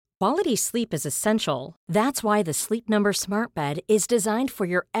Quality sleep is essential. That's why the Sleep Number Smart Bed is designed for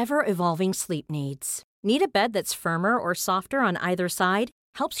your ever-evolving sleep needs. Need a bed that's firmer or softer on either side?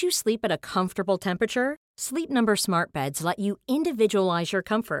 Helps you sleep at a comfortable temperature? Sleep Number Smart Beds let you individualize your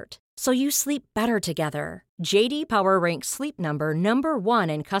comfort, so you sleep better together. J.D. Power ranks Sleep Number number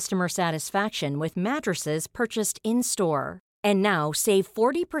one in customer satisfaction with mattresses purchased in-store. And now, save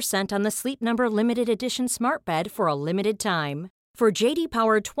 40% on the Sleep Number Limited Edition Smart Bed for a limited time. For J.D.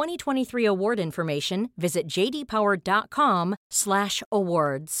 Power 2023 award information, visit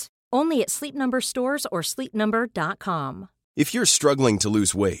jdpower.com/awards. Only at Sleep Number stores or sleepnumber.com. If you're struggling to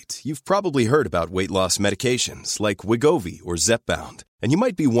lose weight, you've probably heard about weight loss medications like Wegovy or Zepbound, and you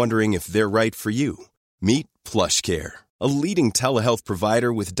might be wondering if they're right for you. Meet PlushCare, a leading telehealth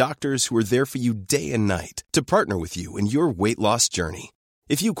provider with doctors who are there for you day and night to partner with you in your weight loss journey.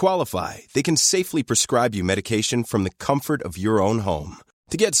 If you qualify, they can safely prescribe you medication from the comfort of your own home.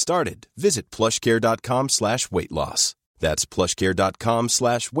 To get started, visit plushcare.com/weightloss. That's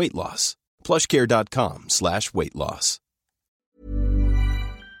plushcare.com/weightloss. plushcare.com/weightloss.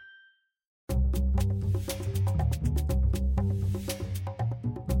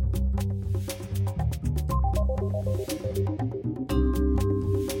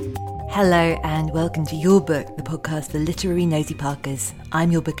 Hello and welcome to Your Book, the podcast for literary nosy parkers.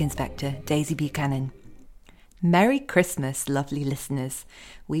 I'm your book inspector, Daisy Buchanan. Merry Christmas, lovely listeners.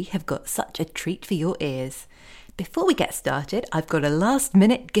 We have got such a treat for your ears. Before we get started, I've got a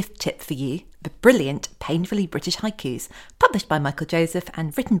last-minute gift tip for you. The brilliant Painfully British Haikus, published by Michael Joseph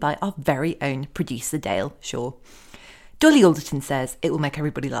and written by our very own producer Dale Shaw. Dolly Alderton says it will make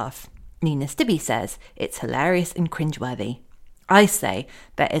everybody laugh. Nina Stibbe says it's hilarious and cringeworthy. I say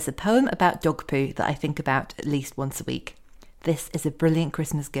there is a poem about dog poo that I think about at least once a week. This is a brilliant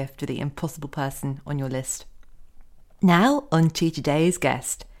Christmas gift to the impossible person on your list. Now on to today's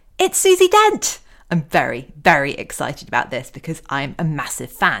guest. It's Susie Dent! I'm very, very excited about this because I'm a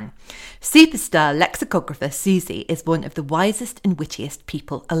massive fan. Superstar lexicographer Susie is one of the wisest and wittiest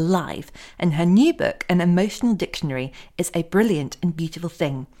people alive, and her new book, An Emotional Dictionary, is a brilliant and beautiful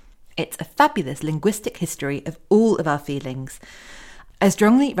thing. It's a fabulous linguistic history of all of our feelings. I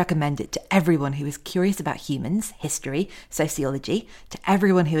strongly recommend it to everyone who is curious about humans, history, sociology, to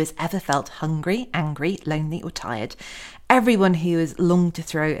everyone who has ever felt hungry, angry, lonely or tired, everyone who has longed to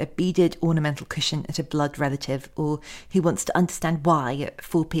throw a beaded ornamental cushion at a blood relative, or who wants to understand why at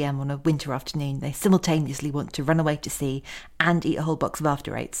 4 p.m. on a winter afternoon they simultaneously want to run away to sea and eat a whole box of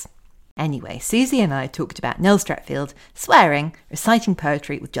After Eights. Anyway, Susie and I talked about Nell Stratfield, swearing, reciting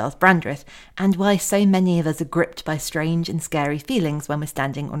poetry with Giles Brandreth, and why so many of us are gripped by strange and scary feelings when we're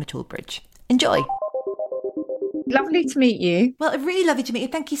standing on a tall bridge. Enjoy! Lovely to meet you. Well, really lovely to meet you.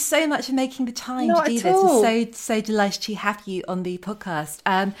 Thank you so much for making the time Not to do at this. all. We're so delighted to have you on the podcast.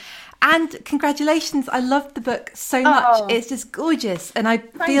 And congratulations. I loved the book so much. Oh. It's just gorgeous. And I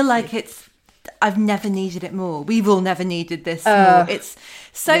feel like I've never needed it more. We've all never needed this more. It's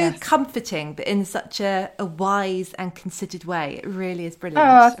so comforting, but in such a wise and considered way. It really is brilliant.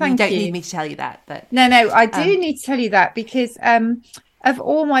 Oh, thank you don't you. need me to tell you that, but No, I do need to tell you that because of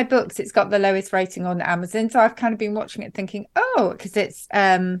all my books, it's got the lowest rating on Amazon. So I've kind of been watching it thinking, because it's,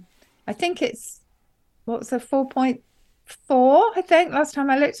 I think it's, what was a 4.4, I think, last time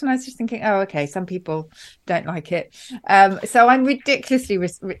I looked, and I was just thinking, okay, some people don't like it. So I'm ridiculously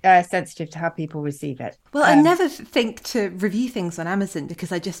sensitive to how people receive it. Well, I never think to review things on Amazon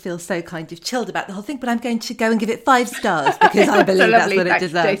because I just feel so kind of chilled about the whole thing, but I'm going to go and give it 5 stars because I believe that's what it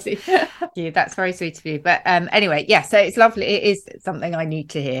deserves. Thank you. That's very sweet of you. But anyway, so it's lovely. It is something I need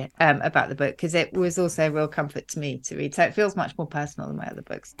to hear about the book because it was also a real comfort to me to read. So it feels much more personal than my other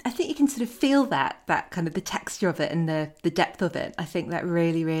books. I think you can sort of feel that kind of the texture of it and the depth of it. I think that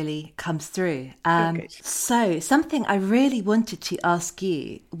really, really comes through. So something I really wanted to ask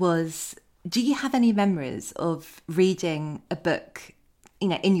you was, do you have any memories of reading a book,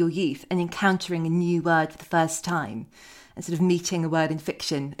 in your youth and encountering a new word for the first time and sort of meeting a word in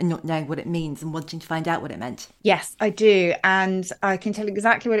fiction and not knowing what it means and wanting to find out what it meant? Yes, I do. And I can tell you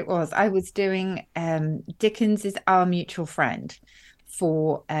exactly what it was. I was doing Dickens's Our Mutual Friend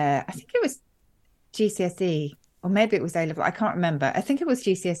for, I think it was GCSE. Or maybe it was A-level, I can't remember. I think it was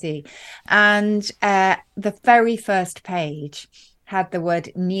GCSE. And the very first page had the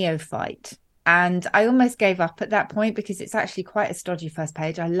word neophyte. And I almost gave up at that point because it's actually quite a stodgy first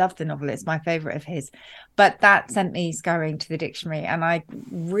page. I love the novel. It's my favourite of his. But that sent me scurrying to the dictionary, and I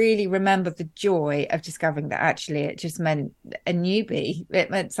really remember the joy of discovering that actually it just meant a newbie. It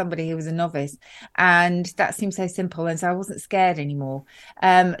meant somebody who was a novice, and that seemed so simple, and so I wasn't scared anymore.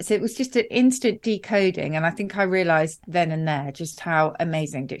 So it was just an instant decoding, and I think I realized then and there just how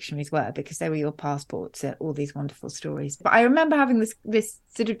amazing dictionaries were, because they were your passport to all these wonderful stories. But I remember having this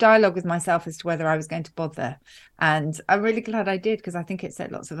sort of dialogue with myself as to whether I was going to bother, and I'm really glad I did, because I think it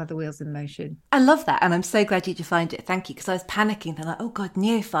set lots of other wheels in motion. I love that, and I'm so glad you defined it. Thank you, because I was panicking. They're like, oh God,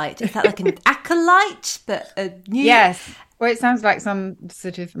 neophyte. Is that like an acolyte? But a new... Yes. Well, it sounds like some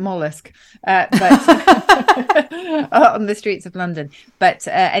sort of mollusk, but on the streets of London. But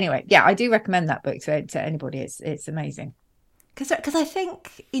anyway, yeah, I do recommend that book to anybody. It's amazing. Because I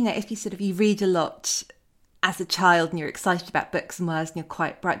think, you know, if you read a lot as a child and you're excited about books and words and you're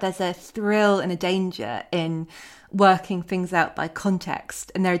quite bright, there's a thrill and a danger in working things out by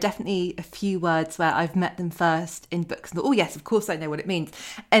context. And there are definitely a few words where I've met them first in books and thought, oh yes, of course I know what it means.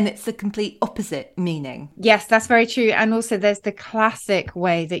 And it's the complete opposite meaning. Yes, that's very true. And also there's the classic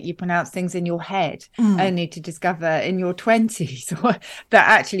way that you pronounce things in your head, only to discover in your 20s that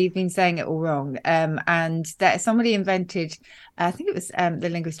actually you've been saying it all wrong. And that somebody invented, I think it was the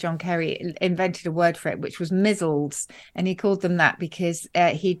linguist John Kerry, invented a word for it, which was mizzles. And he called them that because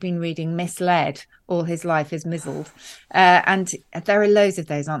he'd been reading misled all his life as mizzled. And there are loads of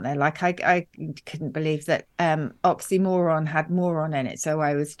those, aren't there? Like I couldn't believe that oxymoron had moron in it. So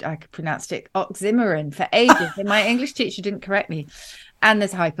I pronounced it oxymoron for ages. And my English teacher didn't correct me. And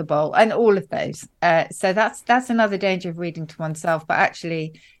there's hyperbole and all of those. So that's another danger of reading to oneself. But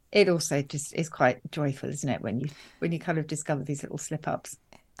actually, it also just is quite joyful, isn't it, when you kind of discover these little slip-ups.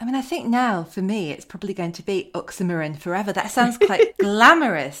 I mean, I think now, for me, it's probably going to be oxymoron forever. That sounds quite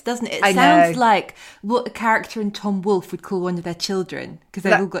glamorous, doesn't it? It sounds like what a character in Tom Wolfe would call one of their children, because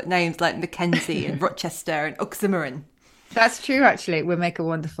they've all got names like Mackenzie and Rochester and oxymoron. That's true, actually. It would make a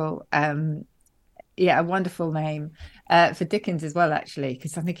wonderful... a wonderful name for Dickens as well, actually,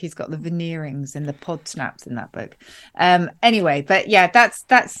 because I think he's got the veneerings and the pod snaps in that book. Anyway, but yeah,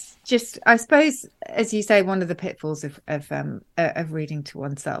 that's just, I suppose, as you say, one of the pitfalls of reading to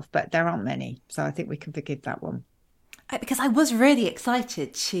oneself. But there aren't many, so I think we can forgive that one. Because I was really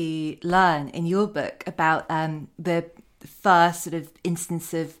excited to learn in your book about the first sort of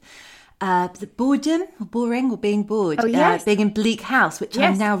instance of the boredom or boring or being bored, being in Bleak House, which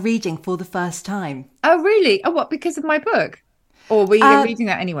I'm now reading for the first time. Oh, really? Oh, what, because of my book? Or were you reading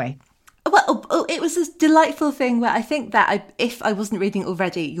that anyway? Well, it was this delightful thing where I think that if I wasn't reading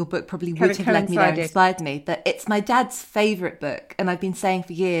already, your book probably would have led me there and inspired me. But it's my dad's favourite book, and I've been saying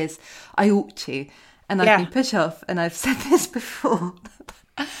for years I ought to, and I've been put off, and I've said this before.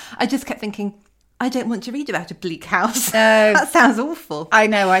 I just kept thinking, I don't want to read about a bleak house. No. That sounds awful. I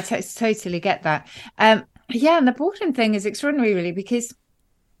know, I totally get that. And the boredom thing is extraordinary, really, because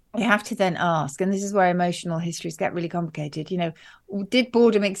you have to then ask, and this is where emotional histories get really complicated, you know, did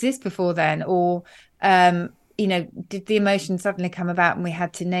boredom exist before then? Or, did the emotion suddenly come about and we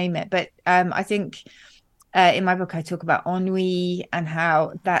had to name it? But I think in my book, I talk about ennui and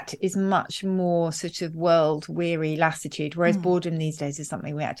how that is much more sort of world-weary lassitude, whereas boredom these days is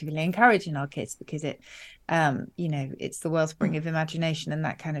something we actively encourage in our kids because it, it's the wellspring of imagination and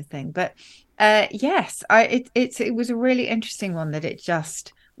that kind of thing. But it was a really interesting one that it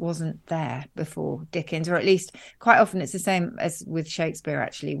just wasn't there before Dickens, or at least quite often it's the same as with Shakespeare.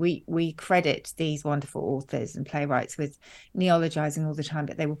 Actually, we credit these wonderful authors and playwrights with neologizing all the time,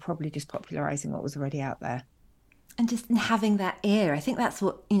 but they were probably just popularizing what was already out there. And just having that ear, I think that's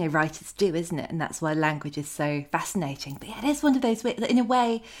what writers do, isn't it? And that's why language is so fascinating. But it is one of those ways that, in a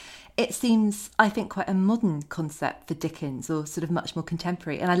way, it seems, I think, quite a modern concept for Dickens, or sort of much more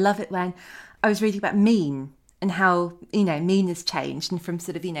contemporary. And I love it when I was reading about mean, and how, mean has changed, and from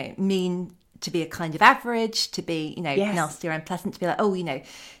sort of, mean to be a kind of average, to be, nasty or unpleasant, to be like,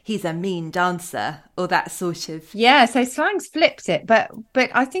 he's a mean dancer, or that sort of... Yeah, so slang's flipped it, but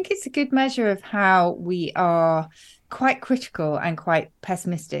I think it's a good measure of how we are quite critical and quite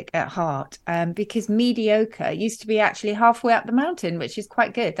pessimistic at heart, because mediocre used to be actually halfway up the mountain, which is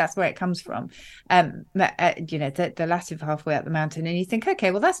quite good. That's where it comes from. The latter of halfway up the mountain, and you think,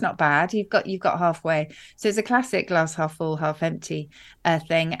 okay, well, that's not bad. You've got halfway. So it's a classic glass half full, half empty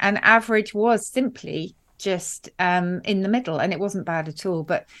thing. And average was simply just in the middle, and it wasn't bad at all.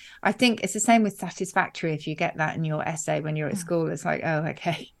 But I think it's the same with satisfactory. If you get that in your essay when you're at school, it's like, oh,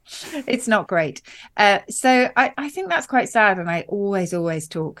 okay, it's not great. So I think that's quite sad, and I always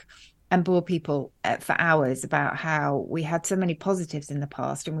talk and bore people for hours about how we had so many positives in the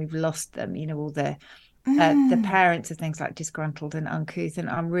past and we've lost them, all the The parents are things like disgruntled and uncouth and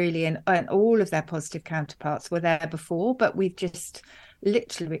unruly, and all of their positive counterparts were there before, but we've just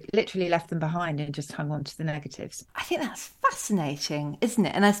literally left them behind and just hung on to the negatives. I think that's fascinating, isn't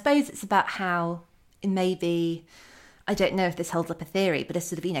it? And I suppose it's about how maybe, I don't know if this holds up a theory, but a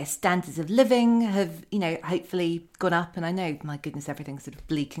sort of, standards of living have, hopefully gone up. And I know, my goodness, everything's sort of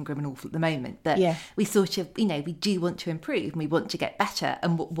bleak and grim and awful at the moment. But we sort of, we do want to improve and we want to get better.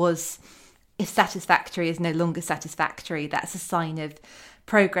 And what was, if satisfactory is no longer satisfactory, that's a sign of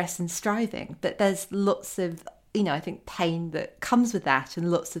progress and striving. But there's lots of, I think, pain that comes with that,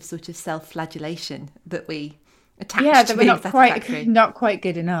 and lots of sort of self-flagellation that we attach to that we're not quite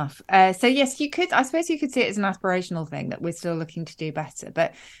good enough. So yes, I suppose you could see it as an aspirational thing that we're still looking to do better.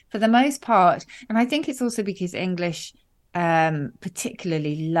 But for the most part, and I think it's also because English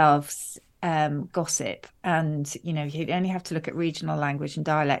particularly loves gossip, and you only have to look at regional language and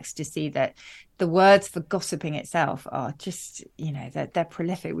dialects to see that the words for gossiping itself are just, they're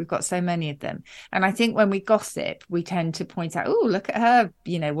prolific. We've got so many of them. And I think when we gossip, we tend to point out, oh, look at her,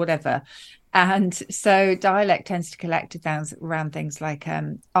 whatever. And so dialect tends to collect around things like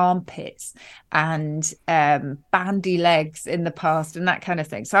armpits and bandy legs in the past and that kind of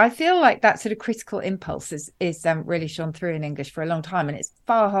thing. So I feel like that sort of critical impulse is really shone through in English for a long time. And it's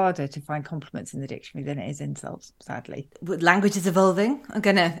far harder to find compliments in the dictionary than it is insults, sadly. Language is evolving. I'm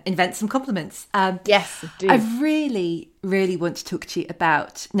going to invent some compliments. Yes, do. I really, really want to talk to you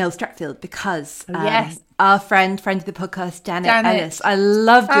about Noel Streatfeild because... yes. Our friend of the podcast, Janet Ellis. I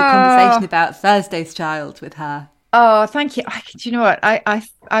loved your conversation about Thursday's Child with her. Oh, thank you. Do you know what?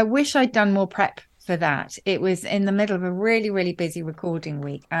 I wish I'd done more prep for that. It was in the middle of a really, really busy recording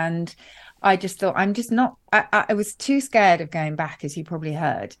week. And I just thought, I was too scared of going back, as you probably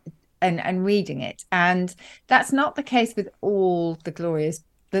heard, and reading it. And that's not the case with all the glorious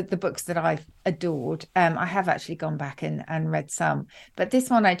the books that I've adored. I have actually gone back and read some, but this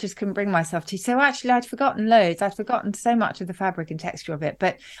one I just couldn't bring myself to. So actually I'd forgotten loads. I'd forgotten so much of the fabric and texture of it,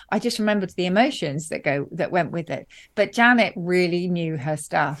 but I just remembered the emotions that went with it. But Janet really knew her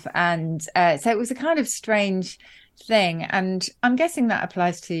stuff. And so it was a kind of strange thing. And I'm guessing that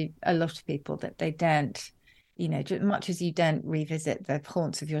applies to a lot of people, that they don't, much as you don't revisit the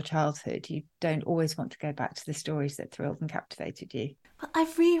haunts of your childhood, you don't always want to go back to the stories that thrilled and captivated you. Well,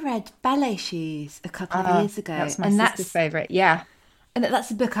 I've reread Ballet Shoes a couple of years ago. That's my sister's favourite, yeah. And that's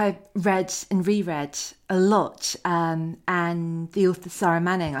a book I read and reread a lot. And the author Sarah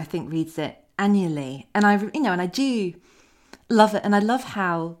Manning, I think, reads it annually. And I do love it. And I love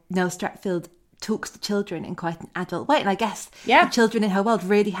how Noel Streatfeild talks to children in quite an adult way. And I guess the children in her world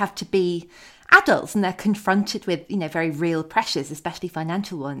really have to be adults, and they're confronted with, very real pressures, especially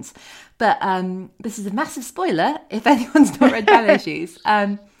financial ones. But this is a massive spoiler if anyone's not read Ballet Shoes.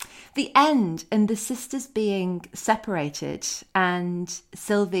 The end, and the sisters being separated, and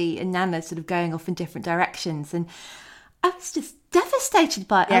Sylvie and Nana sort of going off in different directions. And I was just devastated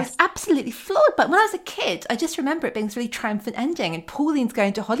by it. Yes. I was absolutely floored. But when I was a kid, I just remember it being this really triumphant ending. And Pauline's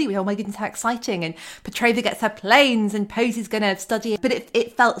going to Hollywood. Oh my goodness, how exciting. And Petrova gets her planes and Posey's going to study. But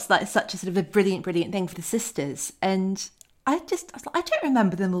it felt like such a sort of a brilliant, brilliant thing for the sisters. And I was like, I don't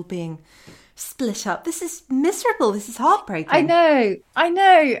remember them all being split up. This is miserable. This is heartbreaking. I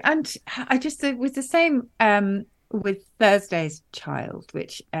know. And I just, it was the same with Thursday's Child,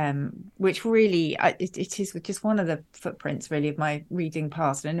 which really it is just one of the footprints really of my reading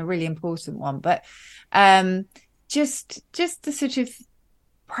past, and a really important one. But just the sort of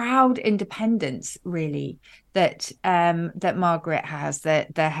proud independence really that Margaret has, the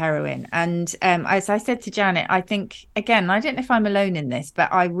heroine. And as I said to Janet, I think, again, I don't know if I'm alone in this,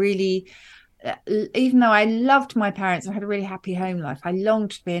 but I really, even though I loved my parents and had a really happy home life, I longed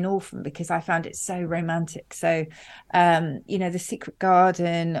to be an orphan because I found it so romantic. So, The Secret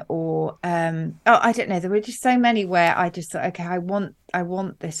Garden, or I don't know, there were just so many where I just thought, okay, I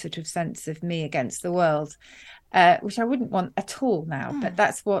want this sort of sense of me against the world, which I wouldn't want at all now, but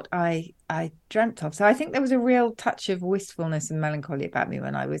that's what I dreamt of. So I think there was a real touch of wistfulness and melancholy about me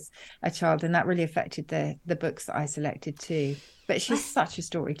when I was a child, and that really affected the books that I selected too. But she's such a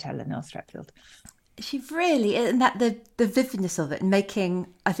storyteller, Noel Streatfeild. She really, and that the vividness of it, and making,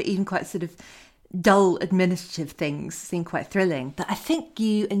 I think, even quite sort of dull administrative things seem quite thrilling. But I think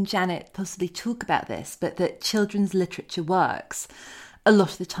you and Janet possibly talk about this, but that children's literature works a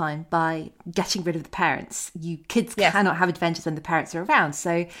lot of the time by getting rid of the parents. Kids cannot have adventures when the parents are around.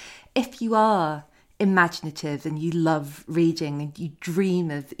 So if you are imaginative and you love reading and you dream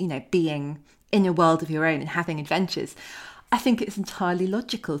of, being in a world of your own and having adventures, I think it's entirely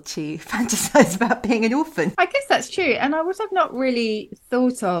logical to fantasize about being an orphan. I guess that's true. And I would have not really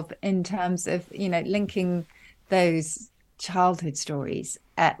thought of in terms of, linking those childhood stories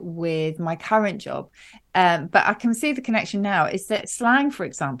with my current job. But I can see the connection now is that slang, for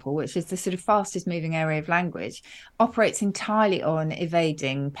example, which is the sort of fastest moving area of language, operates entirely on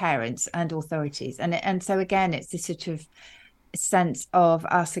evading parents and authorities. And so, again, it's this sort of sense of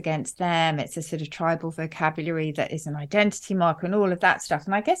us against them. It's a sort of tribal vocabulary that is an identity marker and all of that stuff.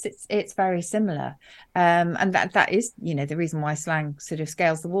 And I guess it's very similar. And that is, the reason why slang sort of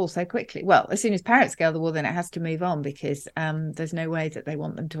scales the wall so quickly. Well, as soon as parents scale the wall, then it has to move on because there's no way that they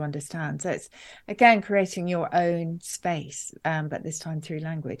want them to understand. So it's, again, creating your own space, but this time through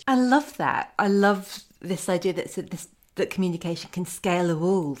language. I love that. I love this idea that communication can scale a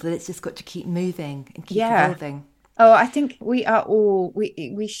wall, that it's just got to keep moving and keep evolving. Oh, I think we are all,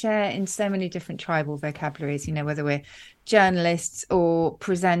 we share in so many different tribal vocabularies, whether we're journalists or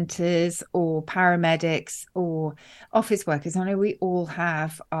presenters or paramedics or office workers. I know we all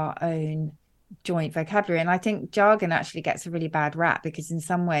have our own joint vocabulary. And I think jargon actually gets a really bad rap because in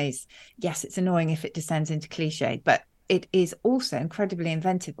some ways, yes, it's annoying if it descends into cliche, but it is also incredibly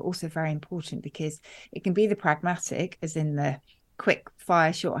inventive, but also very important because it can be the pragmatic, as in the quick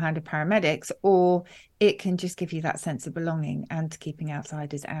fire shorthand of paramedics, or it can just give you that sense of belonging and keeping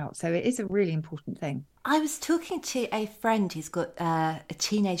outsiders out. So it is a really important thing. I was talking to a friend who's got a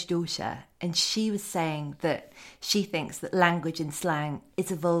teenage daughter, and she was saying that she thinks that language and slang is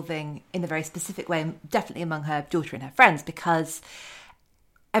evolving in a very specific way, definitely among her daughter and her friends, because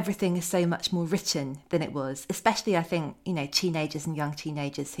everything is so much more written than it was, especially I think, teenagers and young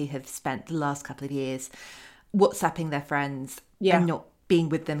teenagers who have spent the last couple of years WhatsApping their friends and not being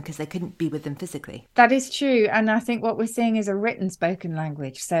with them because they couldn't be with them physically. That is true. And I think what we're seeing is a written spoken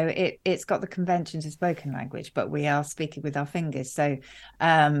language. So it's got the conventions of spoken language, but we are speaking with our fingers. So,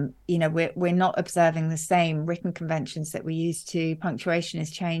 we're not observing the same written conventions that we used to. Punctuation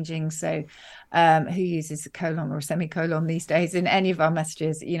is changing. So who uses a colon or a semicolon these days in any of our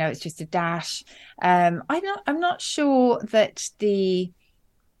messages? It's just a dash. I'm not sure that the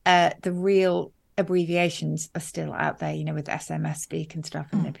real abbreviations are still out there, with SMS speak and stuff,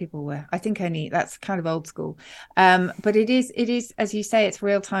 and people were, I think, only that's kind of old school, but it is as you say, it's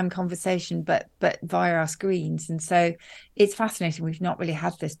real-time conversation but via our screens, and so it's fascinating. We've not really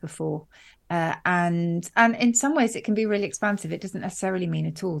had this before, and in some ways it can be really expansive. It doesn't necessarily mean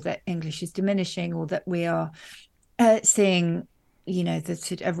at all that English is diminishing or that we are seeing the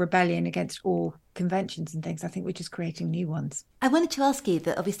sort of rebellion against all conventions and things. I think we're just creating new ones. I wanted to ask you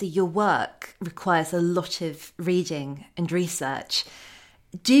that obviously your work requires a lot of reading and research.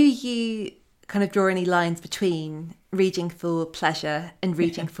 Do you kind of draw any lines between reading for pleasure and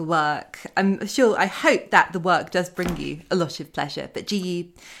reading for work? I hope that the work does bring you a lot of pleasure, but do you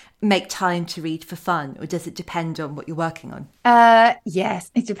make time to read for fun, or does it depend on what you're working on? Yes,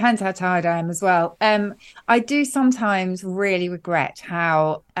 it depends how tired I am as well. I do sometimes really regret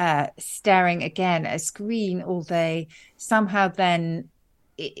how staring again at a screen all day somehow then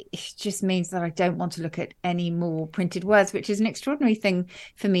it just means that I don't want to look at any more printed words, which is an extraordinary thing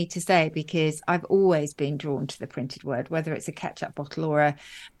for me to say because I've always been drawn to the printed word, whether it's a ketchup bottle or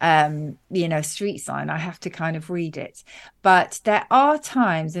a street sign. I have to kind of read it. But there are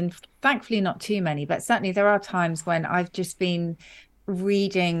times, and thankfully not too many, but certainly there are times when I've just been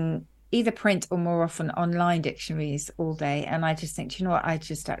reading either print or more often online dictionaries all day, and I just think, I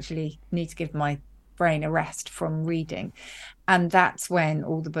just actually need to give my brain a rest from reading. And that's when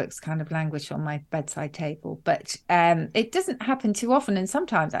all the books kind of languish on my bedside table. But it doesn't happen too often. And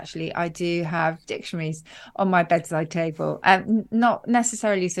sometimes actually I do have dictionaries on my bedside table, not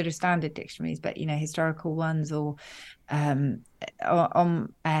necessarily sort of standard dictionaries, but, historical ones, or on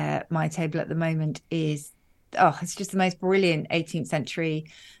my table at the moment is, it's just the most brilliant 18th century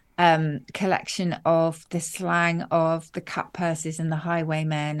collection of the slang of the cut purses and the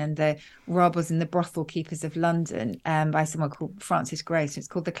highwaymen and the robbers and the brothel keepers of London, by someone called Francis Grace. It's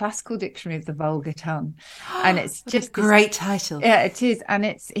called The Classical Dictionary of the Vulgar Tongue, and it's just a great title. Yeah, it is.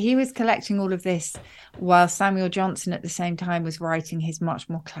 And he was collecting all of this while Samuel Johnson at the same time was writing his much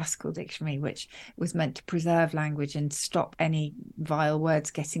more classical dictionary, which was meant to preserve language and stop any vile words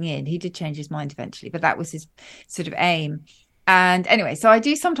getting in. He did change his mind eventually, but that was his sort of aim. And anyway, so I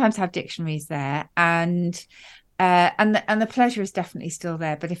do sometimes have dictionaries there, and the pleasure is definitely still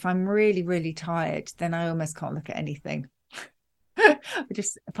there. But if I'm really, really tired, then I almost can't look at anything,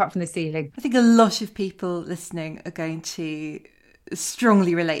 just apart from the ceiling. I think a lot of people listening are going to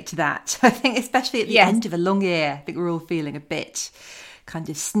strongly relate to that. I think especially at the end of a long year, I think we're all feeling a bit kind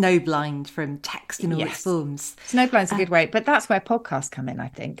of snowblind from text in all its forms. Snowblind's a good way, but that's where podcasts come in, I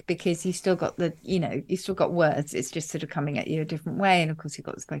think, because you've still got you've still got words. It's just sort of coming at you a different way. And of course, you've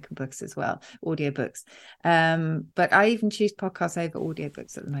got the spoken books as well, audiobooks. But I even choose podcasts over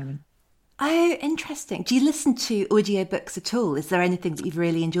audiobooks at the moment. Oh, interesting. Do you listen to audiobooks at all? Is there anything that you've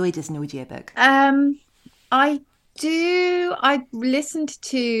really enjoyed as an audiobook? I do. I listened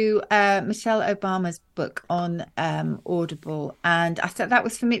to Michelle Obama's book on Audible, and I thought that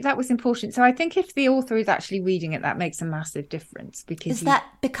was, for me, that was important. So I think if the author is actually reading it, that makes a massive difference. Because is that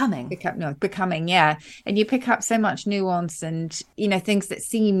becoming? Becoming, yeah. And you pick up so much nuance, and things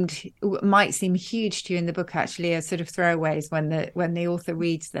that might seem huge to you in the book actually are sort of throwaways when the author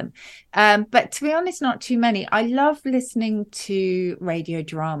reads them. But to be honest, not too many. I love listening to radio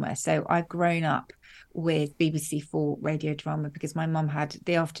drama. So I've grown up with BBC4 radio drama because my mum had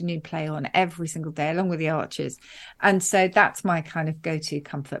the afternoon play on every single day along with the Archers, and so that's my kind of go-to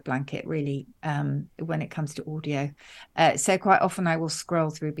comfort blanket really when it comes to audio. So quite often I will scroll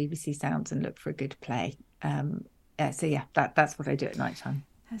through BBC Sounds and look for a good play. So yeah, that's what I do at night time.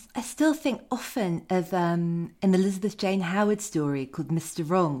 I still think often of an Elizabeth Jane Howard story called Mr.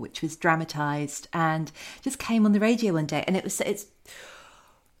 Wrong, which was dramatised and just came on the radio one day, and it's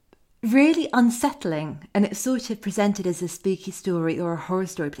really unsettling, and it's sort of presented as a spooky story or a horror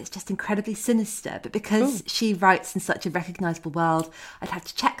story, but it's just incredibly sinister. But because she writes in such a recognisable world, I'd have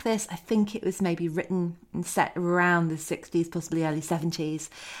to check this. I think it was maybe written and set around the 60s, possibly early 70s.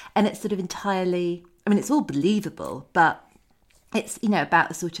 And it's sort of entirely, it's all believable, but it's, about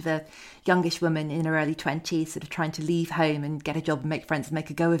a sort of a youngish woman in her early 20s sort of trying to leave home and get a job and make friends and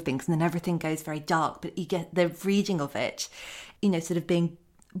make a go of things. And then everything goes very dark, but you get the reading of it, sort of being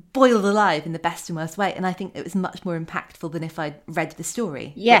boiled alive in the best and worst way. And I think it was much more impactful than if I'd read the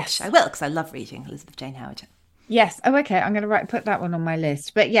story. Yes. Which I will, because I love reading Elizabeth Jane Howard. Yes. Oh, okay. I'm going to put that one on my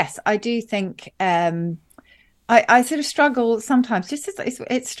list. But yes, I do think I sort of struggle sometimes. Just as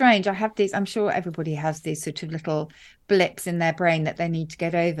it's strange. I have these, I'm sure everybody has these sort of little blips in their brain that they need to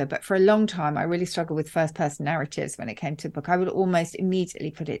get over. But for a long time, I really struggled with first person narratives when it came to a book. I would almost immediately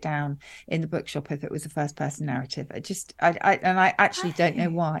put it down in the bookshop if it was a first person narrative. I actually don't know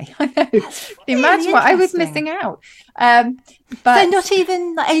why. I know. Really imagine what I was missing out. But so not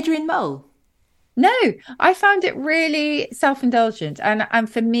even like Adrian Mole. No, I found it really self-indulgent, and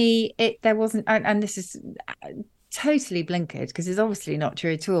for me, there wasn't. And this is totally blinkered because it's obviously not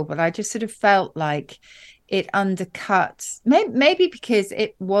true at all. But I just sort of felt like it undercut, maybe because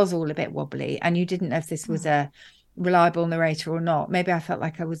it was all a bit wobbly, and you didn't know if this was a reliable narrator or not. Maybe I felt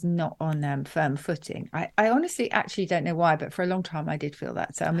like I was not on firm footing. I honestly actually don't know why, but for a long time I did feel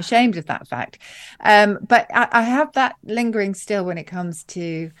that. So I'm ashamed of that fact. But I have that lingering still when it comes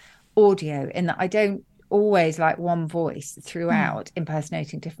to audio, in that I don't always like one voice throughout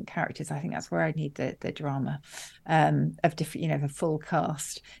impersonating different characters. I think that's where I need the drama of different, the full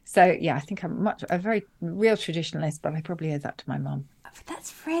cast. So yeah, I think I'm a very real traditionalist, but I probably owe that to my mum.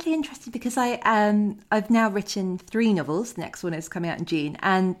 That's really interesting because I've now written 3 novels. The next one is coming out in June,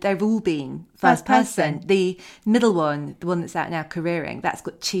 and they've all been first person. The middle one, the one that's out now, Careering, that's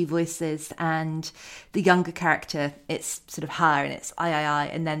got 2 voices, and the younger character, it's sort of her and it's I,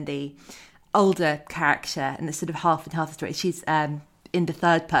 and then the older character and the sort of half and half the story, she's in the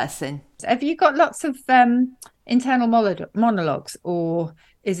third person. Have you got lots of internal monologues, or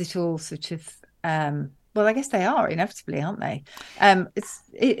is it all sort of well, I guess they are inevitably, aren't they?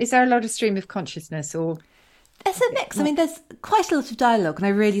 Is there a lot of stream of consciousness, or? There's a mix. There's quite a lot of dialogue, and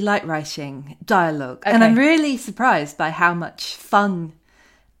I really like writing dialogue. Okay. And I'm really surprised by how much fun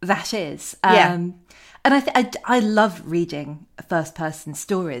that is. And I love reading first-person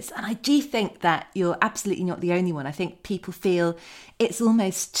stories. And I do think that you're absolutely not the only one. I think people feel it's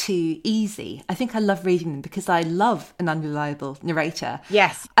almost too easy. I think I love reading them because I love an unreliable narrator.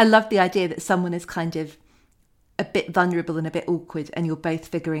 Yes. I love the idea that someone is kind of a bit vulnerable and a bit awkward, and you're both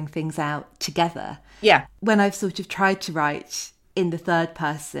figuring things out together. Yeah. When I've sort of tried to write in the third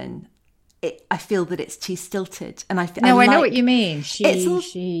person, I feel that it's too stilted, and I know what you mean.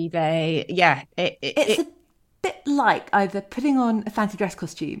 She, they. Yeah, it's a bit like either putting on a fancy dress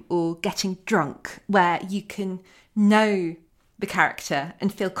costume or getting drunk, where you can know the character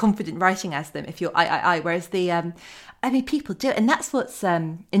and feel confident writing as them if you're I. Whereas people do it, and that's what's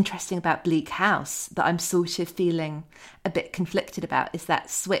interesting about Bleak House, that I'm sort of feeling a bit conflicted about, is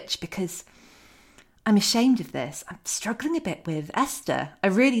that switch, because I'm ashamed of this. I'm struggling a bit with Esther. I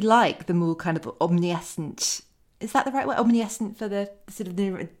really like the more kind of omniscient. Is that the right word? Omniscient for the sort of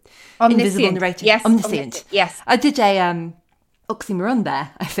the invisible narrator. Yes. Omniscient. Yes. I did a oxymoron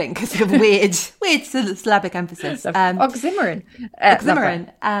there, I think. A sort of weird syllabic emphasis. Oxymoron.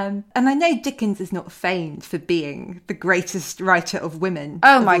 Oxymoron. And I know Dickens is not famed for being the greatest writer of women.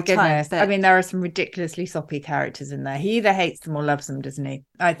 Oh of my all goodness. time, I mean, there are some ridiculously soppy characters in there. He either hates them or loves them, doesn't he?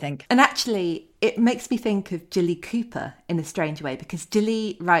 I think. And actually, it makes me think of Jilly Cooper in a strange way, because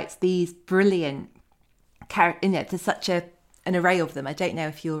Jilly writes these brilliant characters, there's such an array of them. I don't know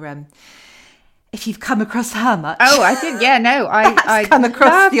if if you've come across her much. Oh, I think, yeah, no, I come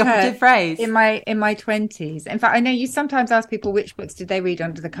across the operative phrase in my 20s. In fact, I know you sometimes ask people which books did they read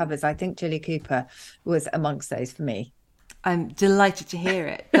under the covers. I think Jilly Cooper was amongst those for me. I'm delighted to hear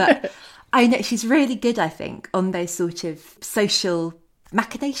it, but I know she's really good, I think, on those sort of social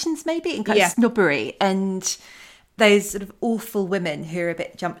machinations, maybe, and kind of snobbery, and those sort of awful women who are a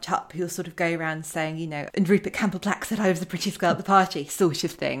bit jumped up, who'll sort of go around saying, and Rupert Campbell-Black said I was the prettiest girl at the party, sort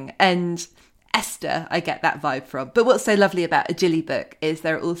of thing. And Esther, I get that vibe from. But what's so lovely about a Jilly book is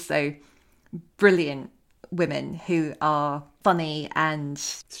there are also brilliant women who are funny and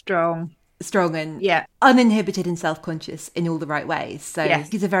strong and uninhibited and self-conscious in all the right ways. So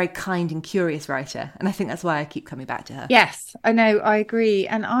yes. She's a very kind and curious writer, and I think that's why I keep coming back to her. Yes, I know, I agree.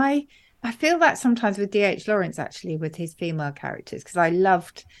 And I feel that sometimes with D.H. Lawrence, actually, with his female characters, because I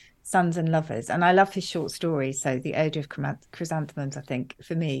loved Sons and Lovers, and I love his short stories. So The Odour of Chrysanthemums, I think,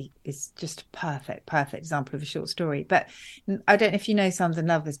 for me, is just a perfect example of a short story. But I don't know if you know Sons and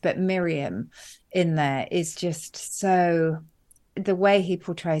Lovers, but Miriam in there is just so... The way he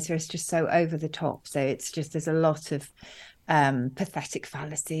portrays her is just so over the top. So it's just, there's a lot of pathetic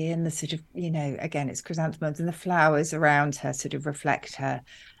fallacy and the sort of, again, it's chrysanthemums, and the flowers around her sort of reflect her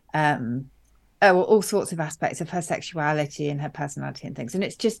all sorts of aspects of her sexuality and her personality and things. And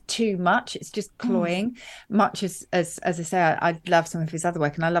it's just too much. It's just cloying. Much as I say, I love some of his other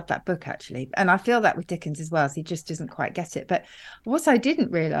work, and I love that book, actually. And I feel that with Dickens as well. So he just doesn't quite get it. But what I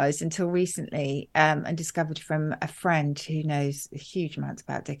didn't realise until recently, and discovered from a friend who knows huge amounts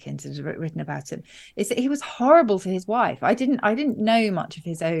about Dickens and has written about him, is that he was horrible to his wife. I didn't know much of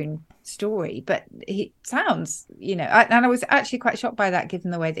his own story, but he sounds, and I was actually quite shocked by that, given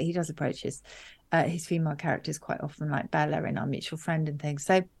the way that he does approach his female characters quite often, like Bella in Our Mutual Friend and things.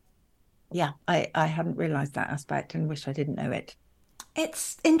 So yeah, I hadn't realised that aspect and wish I didn't know it.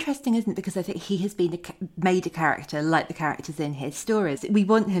 It's interesting, isn't it? Because I think he has been made a character like the characters in his stories. We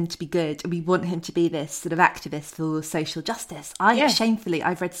want him to be good. We want him to be this sort of activist for social justice. Shamefully,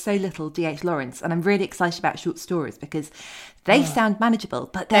 I've read so little D.H. Lawrence, and I'm really excited about short stories because they sound manageable.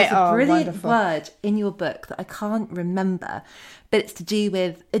 But there's a brilliant word in your book that I can't remember, but it's to do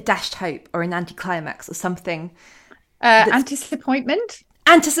with a dashed hope or an anticlimax or something. Anti-disappointment?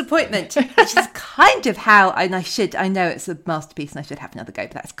 Anti-disappointment, which is kind of how, I know it's a masterpiece and I should have another go,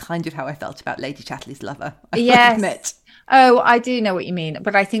 but that's kind of how I felt about Lady Chatterley's Lover. I admit. Oh, I do know what you mean,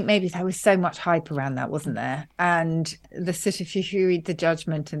 but I think maybe there was so much hype around that, wasn't there? And the sort of, if you read the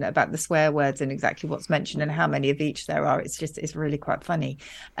judgment and about the swear words and exactly what's mentioned and how many of each there are, it's really quite funny.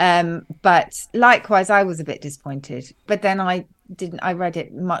 But likewise, I was a bit disappointed, but then I read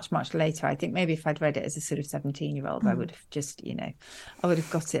it much, much later. I think maybe if I'd read it as a sort of 17-year-old, I would have just, I would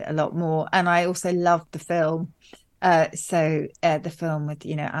have got it a lot more. And I also loved the film. The film with,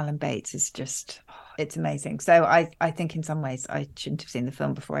 Alan Bates is just, it's amazing. So I think in some ways I shouldn't have seen the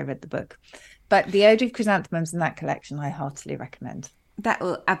film before I read the book. But The Odour of Chrysanthemums in that collection, I heartily recommend. That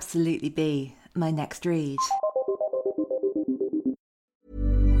will absolutely be my next read.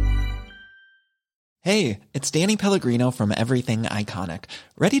 Hey, it's Danny Pellegrino from Everything Iconic.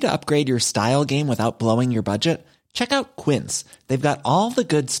 Ready to upgrade your style game without blowing your budget? Check out Quince. They've got all the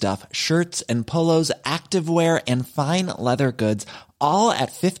good stuff, shirts and polos, activewear, and fine leather goods, all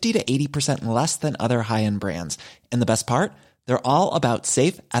at 50 to 80% less than other high-end brands. And the best part? They're all about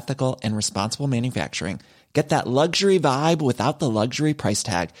safe, ethical, and responsible manufacturing. Get that luxury vibe without the luxury price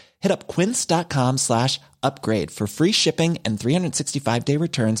tag. Hit up quince.com/upgrade for free shipping and 365-day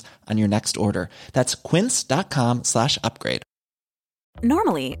returns on your next order. That's quince.com/upgrade.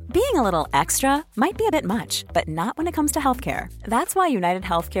 Normally, being a little extra might be a bit much, but not when it comes to healthcare. That's why United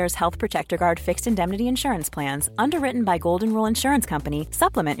Healthcare's Health Protector Guard fixed indemnity insurance plans, underwritten by Golden Rule Insurance Company,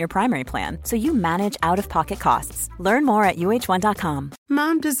 supplement your primary plan so you manage out-of-pocket costs. Learn more at UH1.com.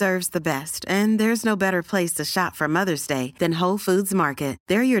 Mom deserves the best, and there's no better place to shop for Mother's Day than Whole Foods Market.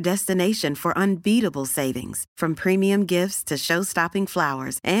 They're your destination for unbeatable savings, from premium gifts to show-stopping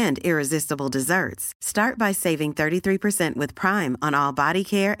flowers and irresistible desserts. Start by saving 33% with Prime on all body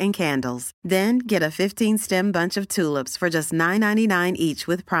care and candles. Then get a 15-stem bunch of tulips for just $9.99 each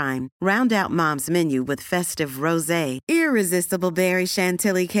with Prime. Round out Mom's menu with festive rosé, irresistible berry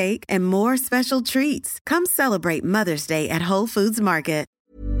chantilly cake, and more special treats. Come celebrate Mother's Day at Whole Foods Market.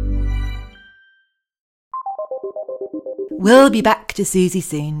 We'll be back to Susie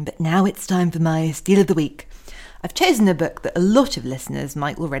soon, but now it's time for my Steal of the Week. I've chosen a book that a lot of listeners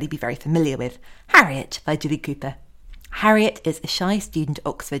might already be very familiar with, Harriet by Julie Cooper. Harriet is a shy student at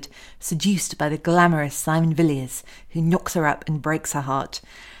Oxford, seduced by the glamorous Simon Villiers, who knocks her up and breaks her heart.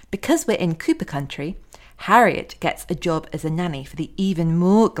 Because we're in Cooper country, Harriet gets a job as a nanny for the even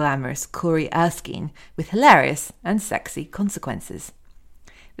more glamorous Corey Erskine, with hilarious and sexy consequences.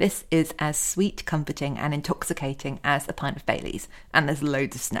 This is as sweet, comforting and intoxicating as a pint of Baileys, and there's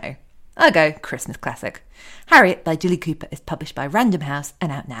loads of snow. Ergo, Christmas classic. Harriet by Julie Cooper is published by Random House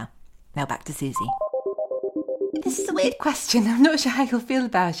and out now. Now back to Susie. This is a weird question. I'm not sure how you'll feel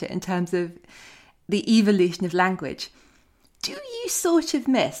about it in terms of the evolution of language. Do you sort of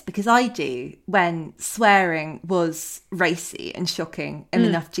miss, because I do, when swearing was racy and shocking and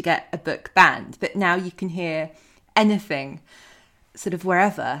enough to get a book banned, but now you can hear anything sort of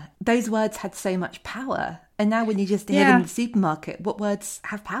wherever. Those words had so much power. And now when you just hear them in the supermarket, what words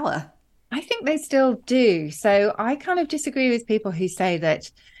have power? I think they still do. So I kind of disagree with people who say that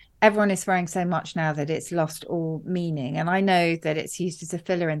everyone is swearing so much now that it's lost all meaning. And I know that it's used as a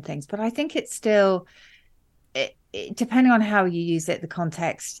filler and things, but I think it's still, depending on how you use it, the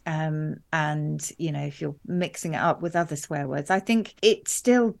context, and, you know, if you're mixing it up with other swear words, I think it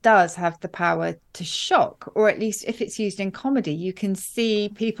still does have the power to shock, or at least if it's used in comedy, you can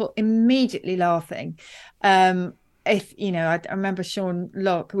see people immediately laughing. If, you know, I remember Sean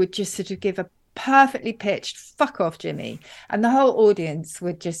Locke would just sort of give a perfectly pitched "fuck off, Jimmy," and the whole audience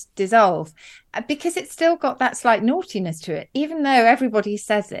would just dissolve, because it's still got that slight naughtiness to it. Even though everybody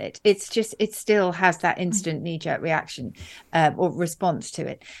says it, it still has that instant knee-jerk reaction or response to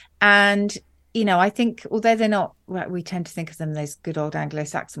it. And you know, I think although they're not, we tend to think of them those good old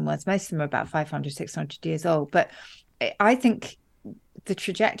Anglo-Saxon words, most of them are about 500, 600 years old, but I think the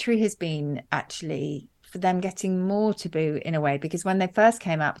trajectory has been actually for them getting more taboo in a way, because when they first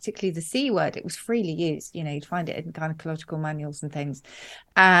came out, particularly the C word, it was freely used. You know, you'd find it in gynecological manuals and things.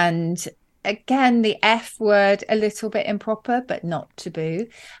 And again, the F word, a little bit improper, but not taboo.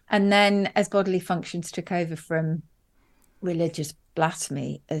 And then as bodily functions took over from religious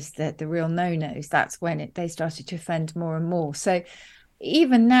blasphemy as the real no-nos, that's when they started to offend more and more. So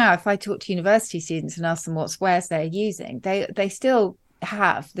even now, if I talk to university students and ask them what swears they're using, they still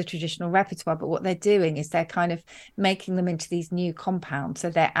have the traditional repertoire, but what they're doing is they're kind of making them into these new compounds. So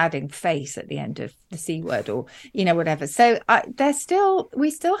they're adding face at the end of the C word, or, you know, whatever. So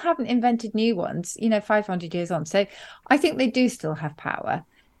we still haven't invented new ones, you know, 500 years on. So I think they do still have power.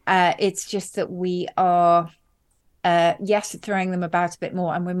 It's just that we are, yes, throwing them about a bit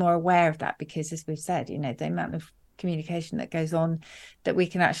more, and we're more aware of that because, as we've said, you know, the amount of communication that goes on that we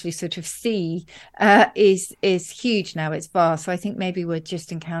can actually sort of see is huge now. It's vast. So I think maybe we're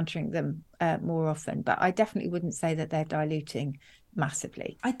just encountering them more often, but I definitely wouldn't say that they're diluting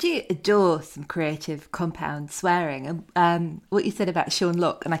massively. I do adore some creative compound swearing, and what you said about Sean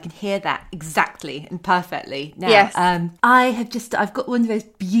Locke, and I can hear that exactly and perfectly now. Yes. I've got one of those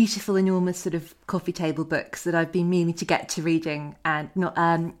beautiful enormous sort of coffee table books that I've been meaning to get to reading, and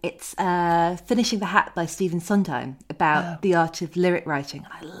it's Finishing the Hat by Stephen Sondheim, about the art of lyric writing.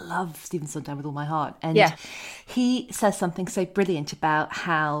 I love Stephen Sondheim with all my heart, and he says something so brilliant about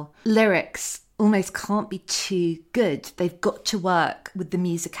how lyrics almost can't be too good. They've got to work with the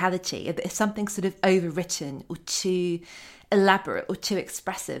musicality. If something's sort of overwritten or too elaborate or too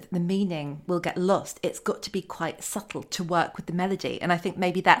expressive, the meaning will get lost. It's got to be quite subtle to work with the melody. And I think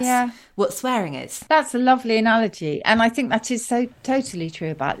maybe that's what swearing is. That's a lovely analogy. And I think that is so totally true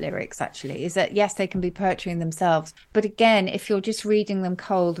about lyrics, actually, is that, yes, they can be poetry in themselves. But again, if you're just reading them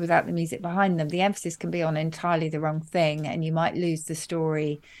cold without the music behind them, the emphasis can be on entirely the wrong thing, and you might lose the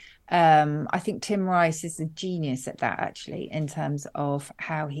story. I think Tim Rice is a genius at that, actually, in terms of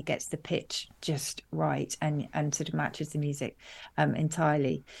how he gets the pitch just right and sort of matches the music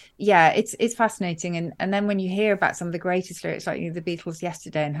entirely. Yeah, it's fascinating. And then when you hear about some of the greatest lyrics, like, you know, the Beatles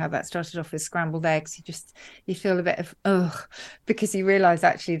Yesterday, and how that started off with scrambled eggs, you feel a bit of ugh, because you realise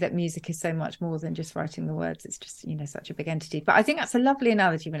actually that music is so much more than just writing the words. It's just, you know, such a big entity. But I think that's a lovely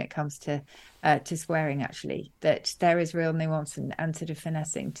analogy when it comes to to swearing, actually, that there is real nuance and sort of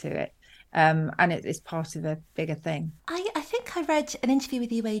finessing to it. And it's part of a bigger thing. I think I read an interview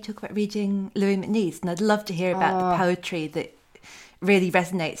with you where you talk about reading Louis MacNeice, and I'd love to hear about the poetry that really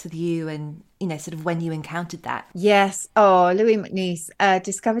resonates with you and, you know, sort of when you encountered that. Yes. Oh, Louis MacNeice.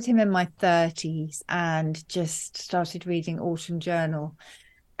 Discovered him in my 30s and just started reading Autumn Journal,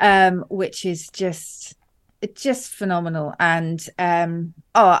 which is just phenomenal. And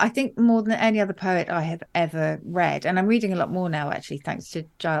I think more than any other poet I have ever read, and I'm reading a lot more now, actually, thanks to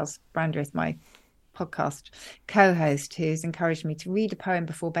Giles Brandreth, my podcast co-host, who's encouraged me to read a poem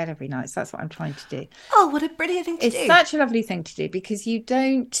before bed every night. So that's what I'm trying to do. Oh, what a brilliant thing to do. It's such a lovely thing to do, because you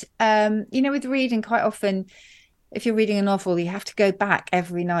don't with reading, quite often if you're reading a novel, you have to go back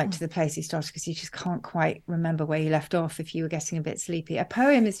every night to the place you started, because you just can't quite remember where you left off if you were getting a bit sleepy. A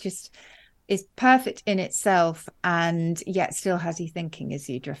poem is perfect in itself, and yet still has you thinking as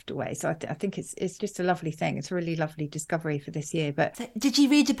you drift away. So I think it's just a lovely thing. It's a really lovely discovery for this year. But so, did you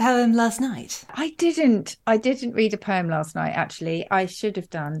read a poem last night? I didn't read a poem last night, actually. I should have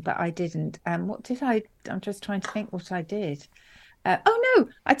done, but I didn't. What did I? I'm just trying to think what I did. Oh no,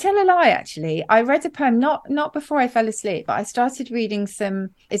 I tell a lie, actually. I read a poem not before I fell asleep, but I started reading some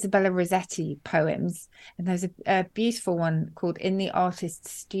Isabella Rossetti poems, and there's a beautiful one called In the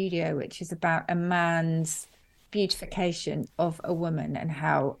Artist's Studio, which is about a man's beautification of a woman, and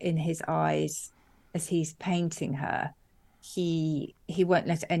how in his eyes, as he's painting her, he won't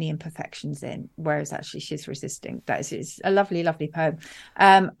let any imperfections in, whereas actually she's resisting. That is a lovely poem.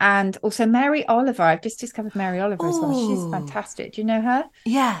 And also Mary Oliver. I've just discovered Mary Oliver as well. She's fantastic. Do you know her?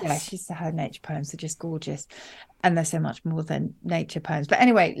 Yes. Yeah, her nature poems are just gorgeous, and they're so much more than nature poems. But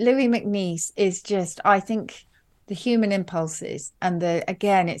anyway, Louis MacNeice is just, I think, the human impulses, and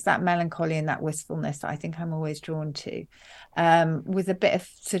it's that melancholy and that wistfulness that I think I'm always drawn to, with a bit of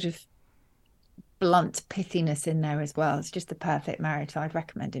sort of blunt pithiness in there as well. It's just the perfect marriage. I'd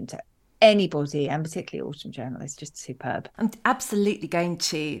recommend him to anybody, and particularly Autumn Journal is just superb. I'm absolutely going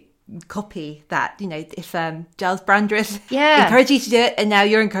to copy that. You know, if Giles Brandreth encouraged you to do it, and now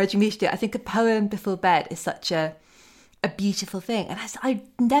you're encouraging me to do it, I think a poem before bed is such a beautiful thing. And I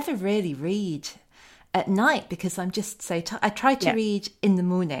never really read at night, because I'm just so tired. I try to read in the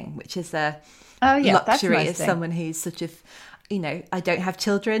morning, which is a luxury as someone who's sort of, you know, I don't have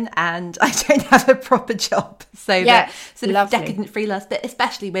children and I don't have a proper job. So that sort of decadent freelance, but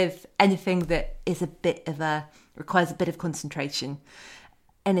especially with anything that is requires a bit of concentration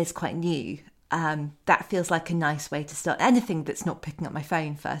and is quite new, that feels like a nice way to start. Anything that's not picking up my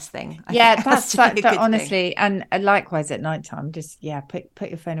phone first thing. That's honestly, and likewise at night time, just put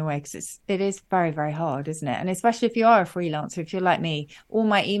your phone away, because it is very, very hard, isn't it? And especially if you are a freelancer, if you're like me, all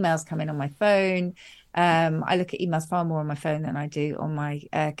my emails come in on my phone. I look at emails far more on my phone than I do on my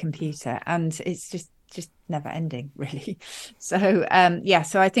computer, and it's just never ending, really. So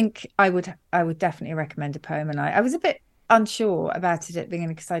so I think I would definitely recommend a poem. And I was a bit unsure about it at the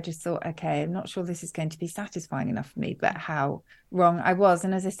beginning, because I just thought, okay, I'm not sure this is going to be satisfying enough for me, but how wrong I was.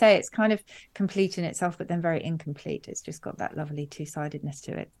 And as I say, it's kind of complete in itself, but then very incomplete. It's just got that lovely two-sidedness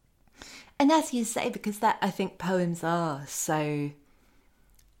to it. And as you say, because that, I think poems are so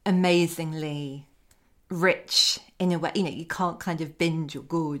amazingly rich in a way, you know, you can't kind of binge or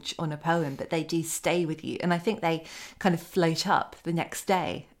gorge on a poem, but they do stay with you. And I think they kind of float up the next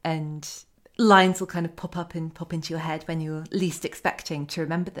day, and lines will kind of pop up and pop into your head when you're least expecting to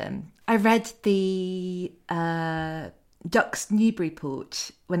remember them. I read the Ducks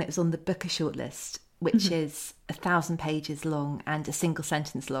Newburyport when it was on the Booker shortlist, which is 1,000 pages long and a single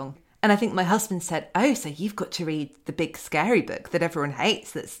sentence long. And I think my husband said, oh, so you've got to read the big scary book that everyone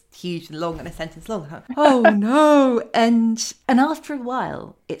hates, that's huge and long and a sentence long. Oh, no. And after a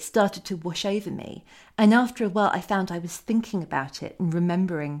while, it started to wash over me. And after a while, I found I was thinking about it and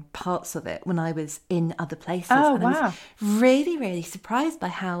remembering parts of it when I was in other places. Oh, and wow. I was really, really surprised by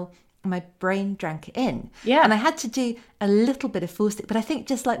how my brain drank it in. Yeah. And I had to do a little bit of forcing. But I think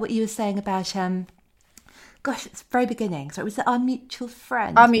just like what you were saying about... gosh, it's the very beginning. So it was Our Mutual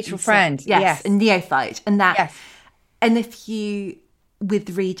Friend. Our Mutual Friend, yes. And Neophyte. And that, yes. And if you,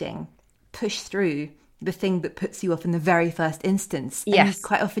 with reading, push through the thing that puts you off in the very first instance, yes,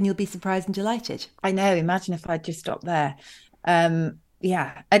 quite often you'll be surprised and delighted. I know. Imagine if I'd just stopped there. And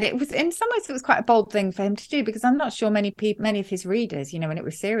it was, in some ways, it was quite a bold thing for him to do, because I'm not sure many of his readers, you know, when it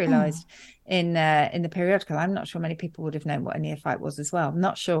was serialized in the periodical, I'm not sure many people would have known what a neophyte was as well. I'm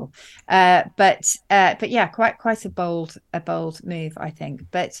not sure, but yeah, quite a bold move, I think.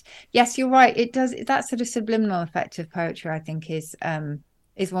 But yes, you're right. It does, that sort of subliminal effect of poetry, I think, is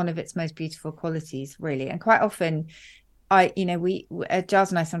one of its most beautiful qualities, really. And quite often,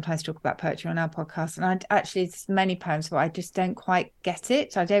 Giles and I sometimes talk about poetry on our podcast, and there's many poems where I just don't quite get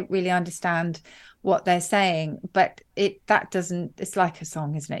it. I don't really understand what they're saying, but it's like a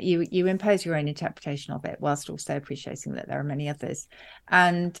song, isn't it? You impose your own interpretation of it whilst also appreciating that there are many others,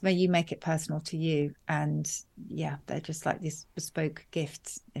 and you make it personal to you. And yeah, they're just like these bespoke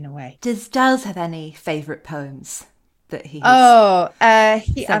gifts in a way. Does Giles have any favourite poems that he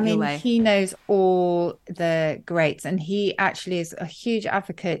has he knows all the greats, and he actually is a huge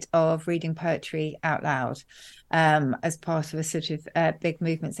advocate of reading poetry out loud as part of a sort of big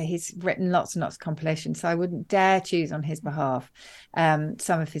movement. So he's written lots and lots of compilations, so I wouldn't dare choose on his behalf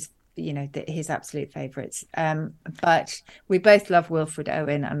some of his his absolute favorites, but we both love Wilfred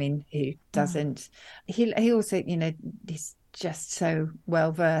Owen. I mean, who doesn't? He also, he's just so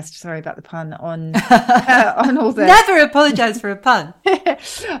well versed, sorry about the pun, on all the never apologize for a pun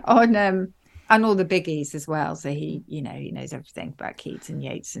on all the biggies as well. So he knows everything about Keats and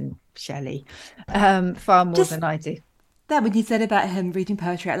Yeats and Shelley far more than I do. That when you said about him reading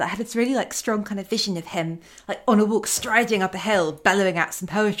poetry, I had this really strong kind of vision of him on a walk striding up a hill bellowing out some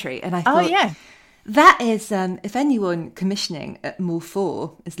poetry, and I thought, that is if anyone commissioning at Mall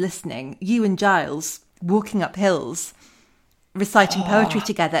 4 is listening, you and Giles walking up hills reciting poetry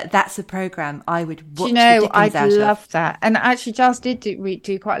together, that's a program I would watch. I'd love that. And actually Giles did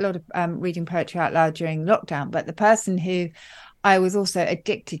do quite a lot of reading poetry out loud during lockdown, but the person who I was also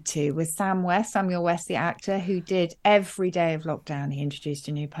addicted to was Samuel West, the actor, who did every day of lockdown. He introduced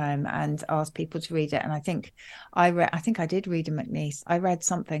a new poem and asked people to read it. And I think I did read a MacNeice. I read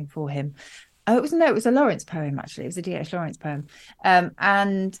something for him. Oh, it was a Lawrence poem, actually. It was a D.H. Lawrence poem.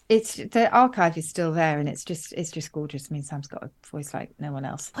 And the archive is still there, and it's just gorgeous. I mean, Sam's got a voice like no one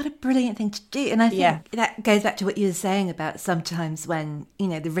else. What a brilliant thing to do. And I think that goes back to what you were saying about sometimes when,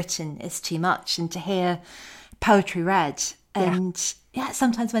 the written is too much, and to hear poetry read. And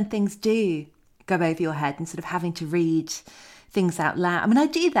sometimes when things do go over your head and sort of having to read things out loud. I mean, I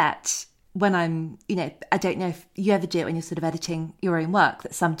do that when I'm, I don't know if you ever do it when you're sort of editing your own work,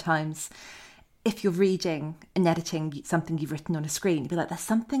 that sometimes if you're reading and editing something you've written on a screen, you'd be like, there's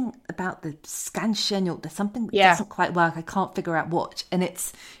something about the scansion, or there's something that doesn't quite work. I can't figure out what. And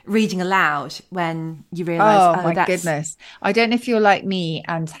it's reading aloud when you realise, oh my goodness. I don't know if you're like me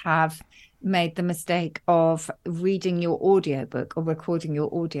and have made the mistake of reading your audiobook or recording your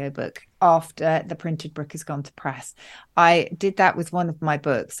audiobook after the printed book has gone to press. I did that with one of my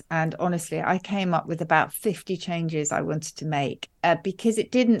books, and honestly I came up with about 50 changes I wanted to make because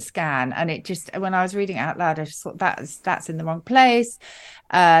it didn't scan, and it just, when I was reading it out loud, I just thought that's in the wrong place,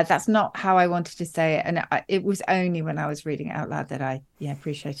 that's not how I wanted to say it. And it was only when I was reading it out loud that I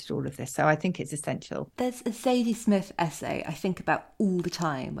appreciated all of this. So I think it's essential. There's a Zadie Smith essay I think about all the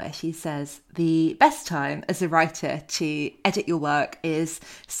time where she says the best time as a writer to edit your work is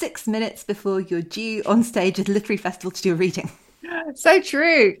 6 minutes before you're due on stage at a literary festival to do a reading. So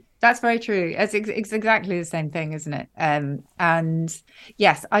true. That's very true. It's exactly the same thing, isn't it? And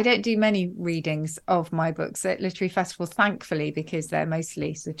yes, I don't do many readings of my books at literary festivals, thankfully, because they're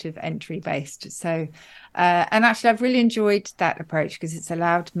mostly sort of entry based. So, and actually, I've really enjoyed that approach because it's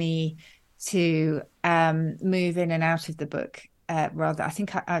allowed me to move in and out of the book. Rather, I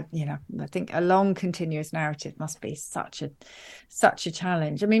think I think a long continuous narrative must be such a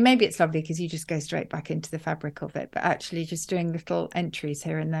challenge. I mean, maybe it's lovely because you just go straight back into the fabric of it, but actually just doing little entries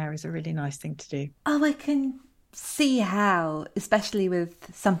here and there is a really nice thing to do. Oh, I can see how, especially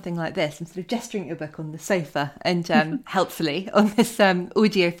with something like this, I'm sort of gesturing at your book on the sofa and helpfully on this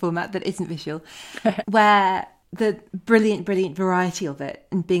audio format that isn't visual, where the brilliant variety of it,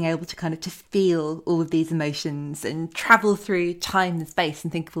 and being able to kind of to feel all of these emotions and travel through time and space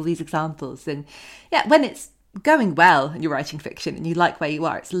and think of all these examples. And when it's going well and you're writing fiction and you like where you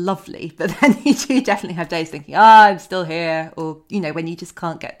are, it's lovely. But then you do definitely have days thinking, I'm still here, or when you just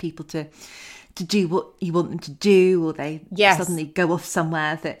can't get people to do what you want them to do, or they suddenly go off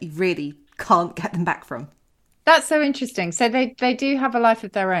somewhere that you really can't get them back from. That's so interesting. So they do have a life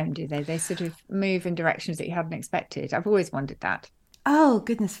of their own, do they? They sort of move in directions that you hadn't expected. I've always wondered that. Oh,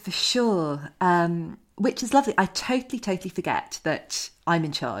 goodness, for sure. Which is lovely. I totally forget that I'm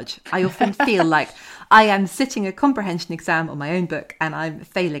in charge. I often feel like I am sitting a comprehension exam on my own book and I'm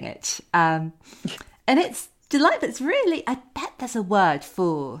failing it. And it's delightful. It's really, I bet there's a word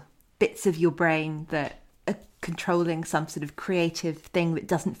for bits of your brain that controlling some sort of creative thing that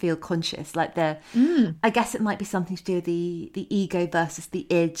doesn't feel conscious, like I guess it might be something to do with the ego versus the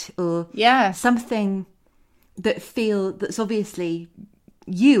id, or something that's obviously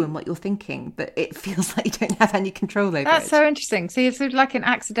you and what you're thinking, but it feels like you don't have any control over it. That's so interesting. So you're sort of like an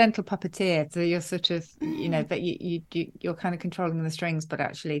accidental puppeteer. So you're sort of, you know, that you're kind of controlling the strings, but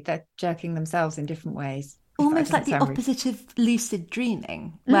actually they're jerking themselves in different ways. Almost like the opposite of lucid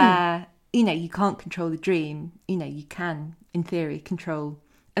dreaming, where, you know, you can't control the dream. You know, you can, in theory, control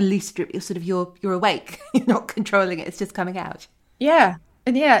a lucid dream. You're sort of, you're awake. You're not controlling it. It's just coming out. Yeah.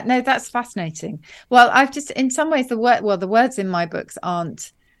 And yeah, no, that's fascinating. Well, I've just, in some ways, the words in my books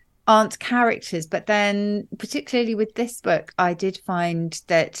aren't characters, but then particularly with this book, I did find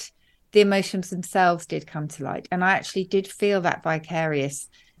that the emotions themselves did come to light. And I actually did feel that vicarious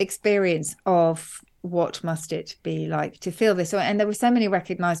experience of what must it be like to feel this. And there were so many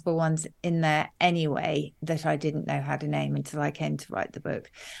recognizable ones in there anyway that I didn't know how to name until I came to write the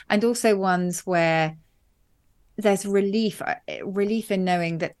book. And also ones where there's relief in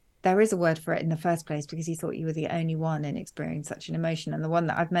knowing that there is a word for it in the first place, because he thought you were the only one in experiencing such an emotion. And the one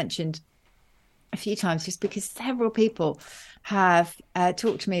that I've mentioned a few times, just because several people have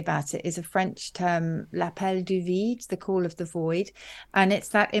talked to me about it, is a French term, l'appel du vide, the call of the void. And it's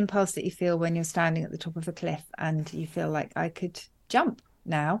that impulse that you feel when you're standing at the top of a cliff and you feel like, I could jump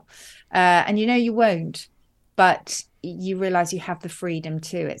now. And you know you won't, but you realize you have the freedom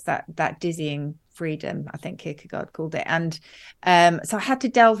too. It's that dizzying freedom, I think Kierkegaard called it. And so I had to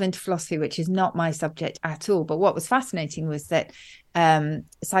delve into philosophy, which is not my subject at all. But what was fascinating was that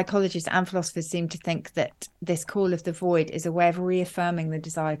psychologists and philosophers seem to think that this call of the void is a way of reaffirming the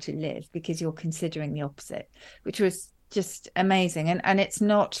desire to live, because you're considering the opposite, which was just amazing. And it's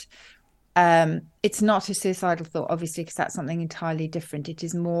not a suicidal thought, obviously, because that's something entirely different. It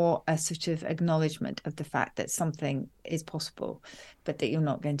is more a sort of acknowledgement of the fact that something is possible, but that you're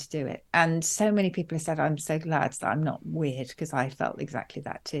not going to do it. And so many people have said, I'm so glad that I'm not weird, because I felt exactly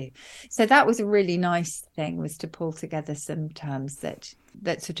that too. So that was a really nice thing, was to pull together some terms that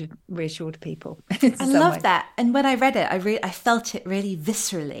sort of reassured people. I love that. And when I read it, I felt it really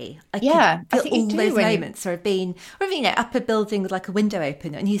viscerally. I could feel all those moments, or being, you know, up a building with like a window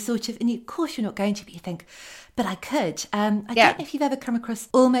open, and you sort of, and of course you're not going to, but you think, but I could. I don't know if you've ever come across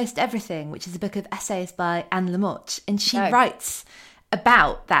Almost Everything, which is a book of essays by Anne Lamott, and she writes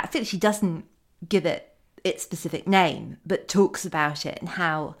about that. I feel like she doesn't give it its specific name, but talks about it, and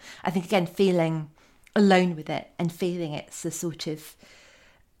how, I think, again, feeling alone with it and feeling it's a sort of,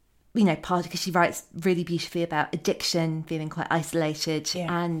 you know, part, because she writes really beautifully about addiction, feeling quite isolated.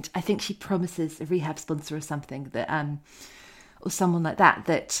 And I think she promises a rehab sponsor or something that, or someone like that,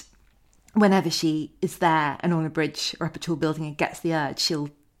 that whenever she is there and on a bridge or up a tall building and gets the urge, she'll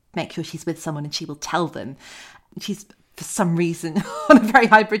make sure she's with someone and she will tell them. She's, for some reason, on a very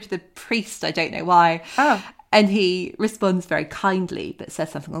high bridge with a priest, I don't know why. And he responds very kindly, but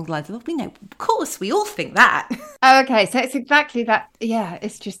says something along the lines of, well, we know, of course, we all think that. Oh, okay. So it's exactly that. Yeah,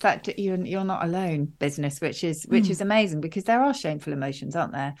 it's just that you're not alone business, which is amazing, because there are shameful emotions,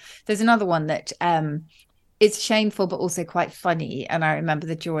 aren't there? There's another one that it's shameful, but also quite funny. And I remember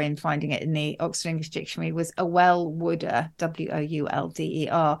the joy in finding it in the Oxford English Dictionary, was a well-wooder,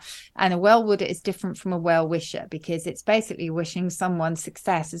 W-O-U-L-D-E-R. And a well-wooder is different from a well-wisher, because it's basically wishing someone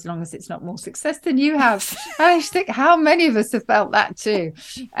success as long as it's not more success than you have. And I just think how many of us have felt that too.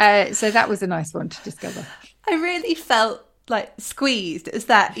 So that was a nice one to discover. I really felt like squeezed. It was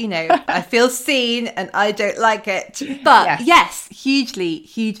that, you know, I feel seen and I don't like it. But yes,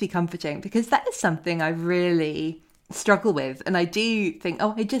 hugely comforting, because that is something I really struggle with. And I do think,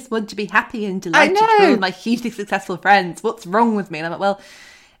 I just want to be happy and delighted with my hugely successful friends. What's wrong with me? And I'm like, well,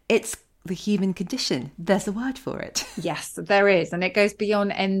 it's the human condition. There's a word for it. Yes, there is. And it goes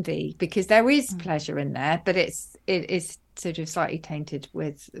beyond envy, because there is pleasure in there, but it is sort of slightly tainted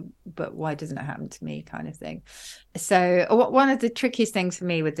with, but why doesn't it happen to me, kind of thing. So one of the trickiest things for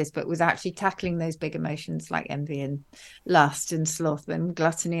me with this book was actually tackling those big emotions like envy and lust and sloth and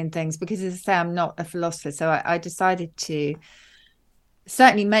gluttony and things, because, as I say, I'm not a philosopher. So I decided to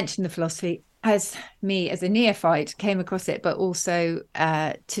certainly mention the philosophy as me, as a neophyte, came across it, but also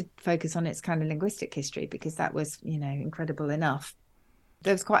to focus on its kind of linguistic history, because that was, you know, incredible enough.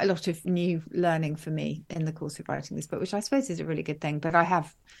 There was quite a lot of new learning for me in the course of writing this book, which I suppose is a really good thing, but I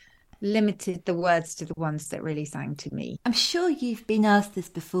have limited the words to the ones that really sang to me. I'm sure you've been asked this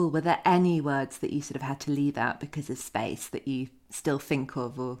before. Were there any words that you sort of had to leave out because of space that you still think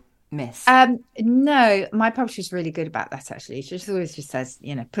of or miss? No, my publisher's really good about that, actually. She just always just says,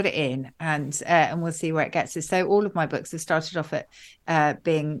 you know, put it in and we'll see where it gets us. So all of my books have started off at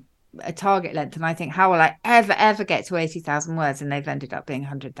being a target length, and I think, how will I ever get to 80,000 words? And they've ended up being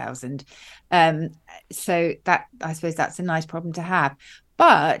 100,000. So that, I suppose, that's a nice problem to have.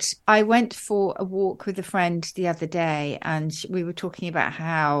 But I went for a walk with a friend the other day, and we were talking about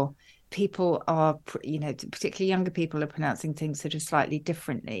how people are, particularly younger people, are pronouncing things sort of slightly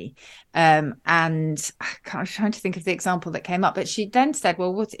differently. And I was trying to think of the example that came up, but she then said,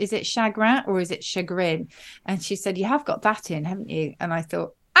 well, what is it, chagrin or is it chagrin? And she said, you have got that in, haven't you? And I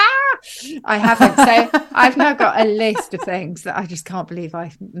thought, I haven't. So I've now got a list of things that I just can't believe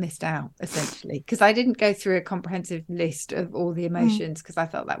I missed out, essentially, because I didn't go through a comprehensive list of all the emotions because I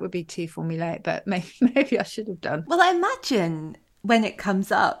felt that would be too formulaic, but maybe I should have done. Well, I imagine when it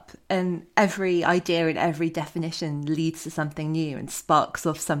comes up and every idea and every definition leads to something new and sparks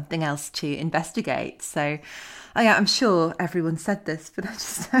off something else to investigate. So I'm sure everyone said this, but I'm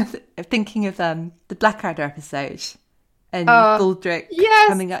just thinking of the Blackadder episode and Baldric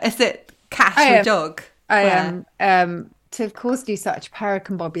coming up. Is it cat or dog? I am to, of course, do such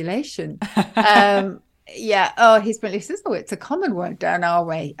paracombobulation. Yeah. Oh, he's brilliant. He says, oh, it's a common word down our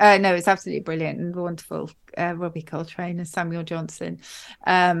way. No, it's absolutely brilliant and wonderful. Robbie Coltrane and Samuel Johnson.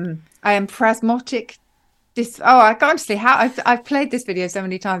 I am prasmatic. I can't see how I've played this video so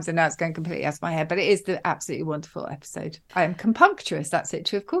many times and now it's going completely out of my head, but it is the absolutely wonderful episode. I am compunctuous. That's it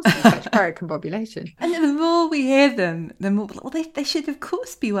too, of course, such paracombobulation. And the more we hear them, the more they should of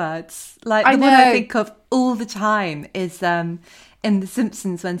course be words. Like the one I think of all the time is in The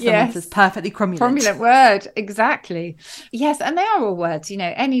Simpsons when someone says perfectly cromulent. Cromulent word, exactly. Yes, and they are all words.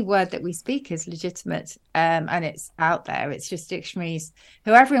 Any word that we speak is legitimate, and it's out there. It's just dictionaries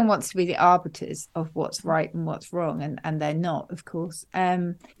who everyone wants to be the arbiters of what's right and what's wrong, and they're not, of course.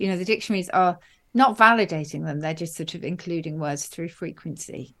 The dictionaries are not validating them. They're just sort of including words through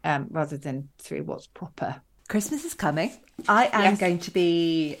frequency rather than through what's proper. Christmas is coming. I am going to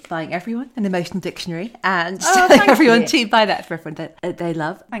be buying everyone an emotional dictionary and everyone to buy that for everyone that they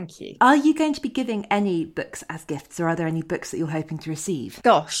love. Thank you. Are you going to be giving any books as gifts, or are there any books that you're hoping to receive?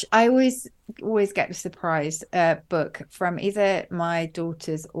 Gosh, I always get a surprise book from either my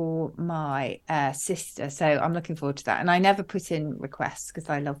daughters or my sister. So I'm looking forward to that. And I never put in requests because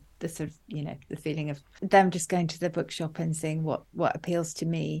I love the sort of, the feeling of them just going to the bookshop and seeing what appeals to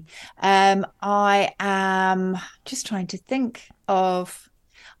me. I am just trying to think of...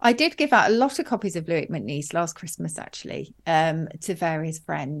 I did give out a lot of copies of Loic MacNeice last Christmas, actually, to various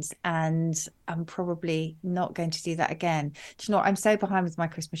friends, and I'm probably not going to do that again. Do you know what? I'm so behind with my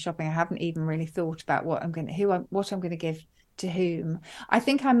Christmas shopping. I haven't even really thought about what I'm going to give to whom. I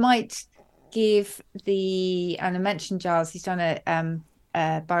think I might give and I mentioned Giles. He's done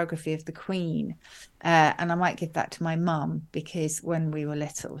a biography of the Queen, and I might give that to my mum, because when we were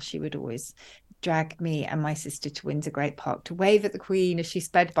little, she would always drag me and my sister to Windsor Great Park to wave at the Queen as she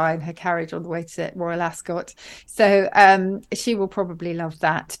sped by in her carriage on the way to Royal Ascot. So she will probably love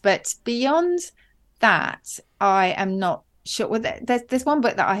that. But beyond that, I am not sure. Well, there's one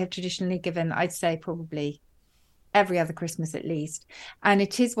book that I have traditionally given, I'd say probably every other Christmas at least, and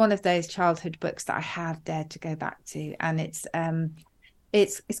it is one of those childhood books that I have dared to go back to, and it's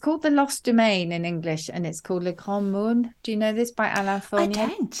called The Lost Domain in English, and it's called Le Grand Monde. Do you know this, by Alain Fournier? I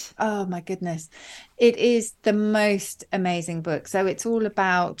don't. Oh my goodness. It is the most amazing book. So it's all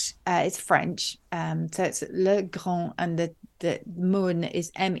about, it's French. So it's Le Grand, and the Monde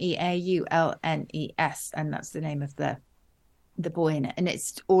is Meaulnes, and that's the name of the boy in it. And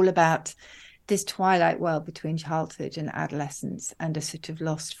it's all about this twilight world between childhood and adolescence and a sort of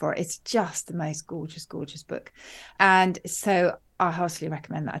lost for it. It's just the most gorgeous, gorgeous book. And so I heartily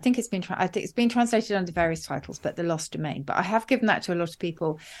recommend that. I think it's been translated under various titles, but The Lost Domain. But I have given that to a lot of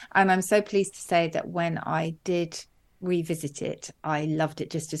people, and I'm so pleased to say that when I did revisit it, I loved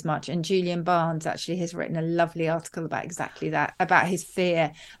it just as much. And Julian Barnes actually has written a lovely article about exactly that, about his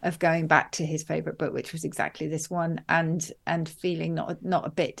fear of going back to his favourite book, which was exactly this one, and feeling not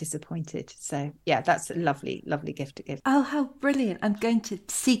a bit disappointed. So yeah, that's a lovely, lovely gift to give. Oh, how brilliant. I'm going to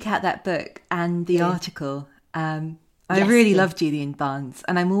seek out that book and the article. I really love Julian Barnes,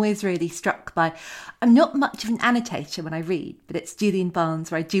 and I'm always really struck by... I'm not much of an annotator when I read, but it's Julian Barnes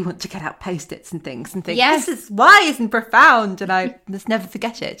where I do want to get out Post-its and things and think, this is wise and profound, and I must never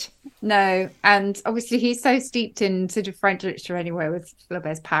forget it. No, and obviously he's so steeped in sort of French literature anyway with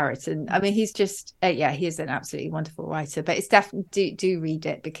Flaubert's Parrot, and I mean he's just he is an absolutely wonderful writer. But it's definitely do read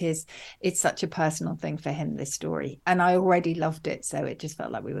it, because it's such a personal thing for him, this story, and I already loved it, so it just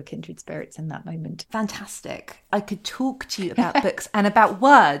felt like we were kindred spirits in that moment. Fantastic. I could talk to you about books and about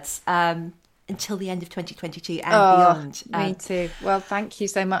words until the end of 2022 and beyond. Me too. Well, thank you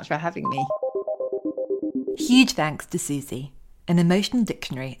so much for having me. Huge thanks to Susie. An Emotional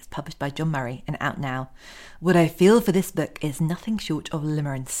Dictionary is published by John Murray and out now. What I feel for this book is nothing short of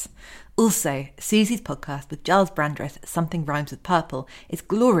limerence. Also, Susie's podcast with Giles Brandreth, Something Rhymes with Purple, is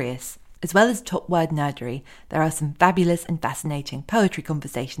glorious. As well as top word nerdery, there are some fabulous and fascinating poetry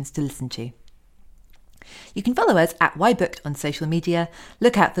conversations to listen to. You can follow us at YBooked on social media,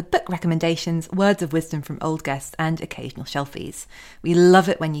 look out for book recommendations, words of wisdom from old guests and occasional shelfies. We love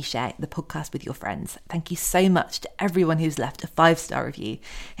it when you share the podcast with your friends. Thank you so much to everyone who's left a 5-star review.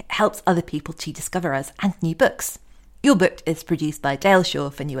 It helps other people to discover us and new books. Your Booked is produced by Dale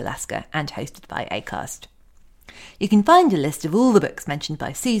Shaw for New Alaska and hosted by Acast. You can find a list of all the books mentioned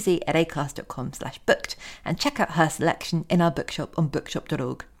by Susie at acast.com/booked and check out her selection in our bookshop on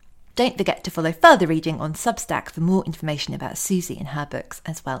bookshop.org. Don't forget to follow further reading on Substack for more information about Susie and her books,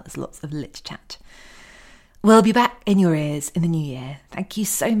 as well as lots of lit chat. We'll be back in your ears in the new year. Thank you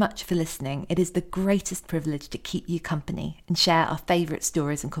so much for listening. It is the greatest privilege to keep you company and share our favourite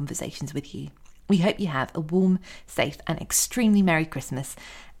stories and conversations with you. We hope you have a warm, safe and extremely Merry Christmas,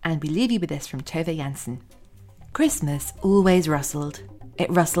 and we leave you with this from Tove Jansson. Christmas always rustled.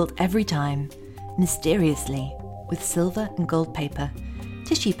 It rustled every time, mysteriously, with silver and gold paper,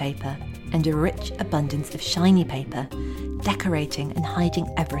 tissue paper, and a rich abundance of shiny paper, decorating and hiding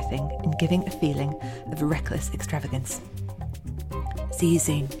everything and giving a feeling of reckless extravagance. See you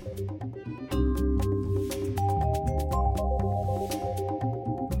soon.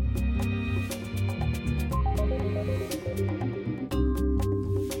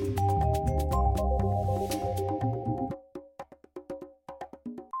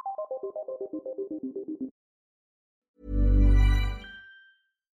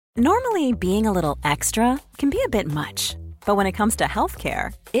 Normally, being a little extra can be a bit much, but when it comes to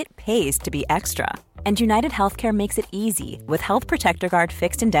healthcare, it pays to be extra. And United Healthcare makes it easy with Health Protector Guard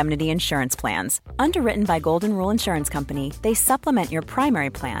fixed indemnity insurance plans. Underwritten by Golden Rule Insurance Company, they supplement your primary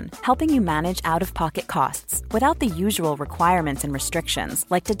plan, helping you manage out-of-pocket costs without the usual requirements and restrictions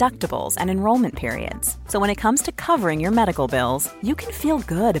like deductibles and enrollment periods. So when it comes to covering your medical bills, you can feel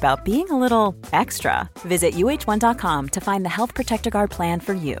good about being a little extra. Visit uh1.com to find the Health Protector Guard plan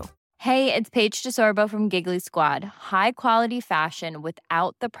for you. Hey, it's Paige DeSorbo from Giggly Squad. High quality fashion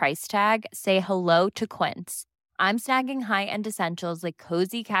without the price tag. Say hello to Quince. I'm snagging high-end essentials like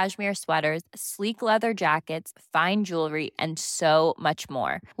cozy cashmere sweaters, sleek leather jackets, fine jewelry, and so much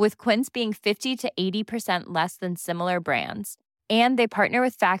more. With Quince being 50 to 80% less than similar brands. And they partner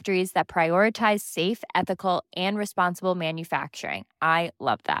with factories that prioritize safe, ethical, and responsible manufacturing. I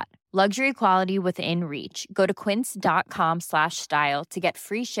love that. Luxury quality within reach. Go to quince.com/style to get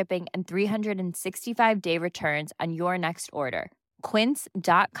free shipping and 365-day returns on your next order.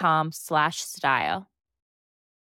 Quince.com/style.